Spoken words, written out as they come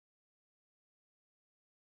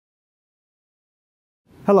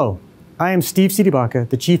Hello, I am Steve Baca,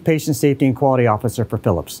 the Chief Patient Safety and Quality Officer for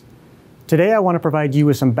Philips. Today I want to provide you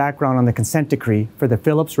with some background on the consent decree for the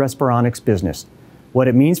Philips Respironics business, what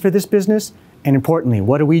it means for this business, and importantly,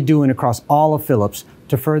 what are we doing across all of Philips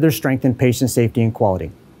to further strengthen patient safety and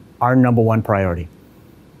quality, our number one priority.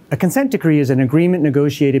 A consent decree is an agreement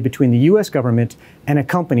negotiated between the U.S. government and a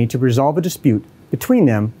company to resolve a dispute between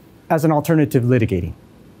them as an alternative litigating.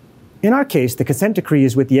 In our case, the consent decree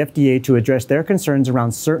is with the FDA to address their concerns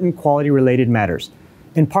around certain quality-related matters,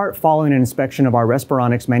 in part following an inspection of our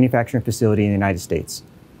Respironics manufacturing facility in the United States.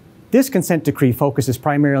 This consent decree focuses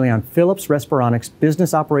primarily on Philips Respironics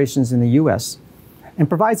business operations in the U.S. and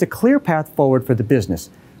provides a clear path forward for the business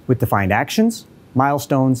with defined actions,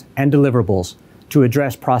 milestones, and deliverables to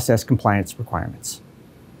address process compliance requirements.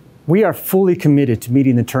 We are fully committed to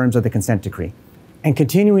meeting the terms of the consent decree and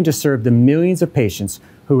continuing to serve the millions of patients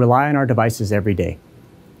who rely on our devices every day.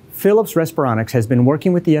 Philips Respironics has been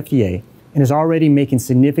working with the FDA and is already making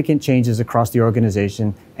significant changes across the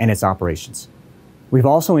organization and its operations. We've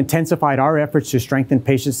also intensified our efforts to strengthen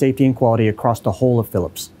patient safety and quality across the whole of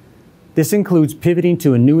Philips. This includes pivoting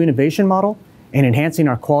to a new innovation model and enhancing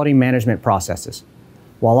our quality management processes,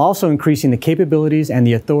 while also increasing the capabilities and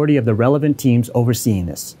the authority of the relevant teams overseeing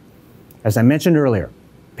this. As I mentioned earlier,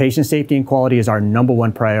 patient safety and quality is our number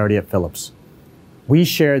one priority at Philips. We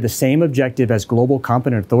share the same objective as global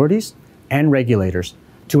competent authorities and regulators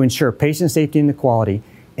to ensure patient safety and quality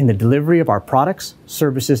in the delivery of our products,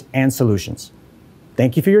 services, and solutions.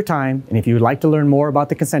 Thank you for your time, and if you would like to learn more about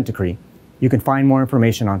the consent decree, you can find more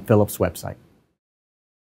information on Philips' website.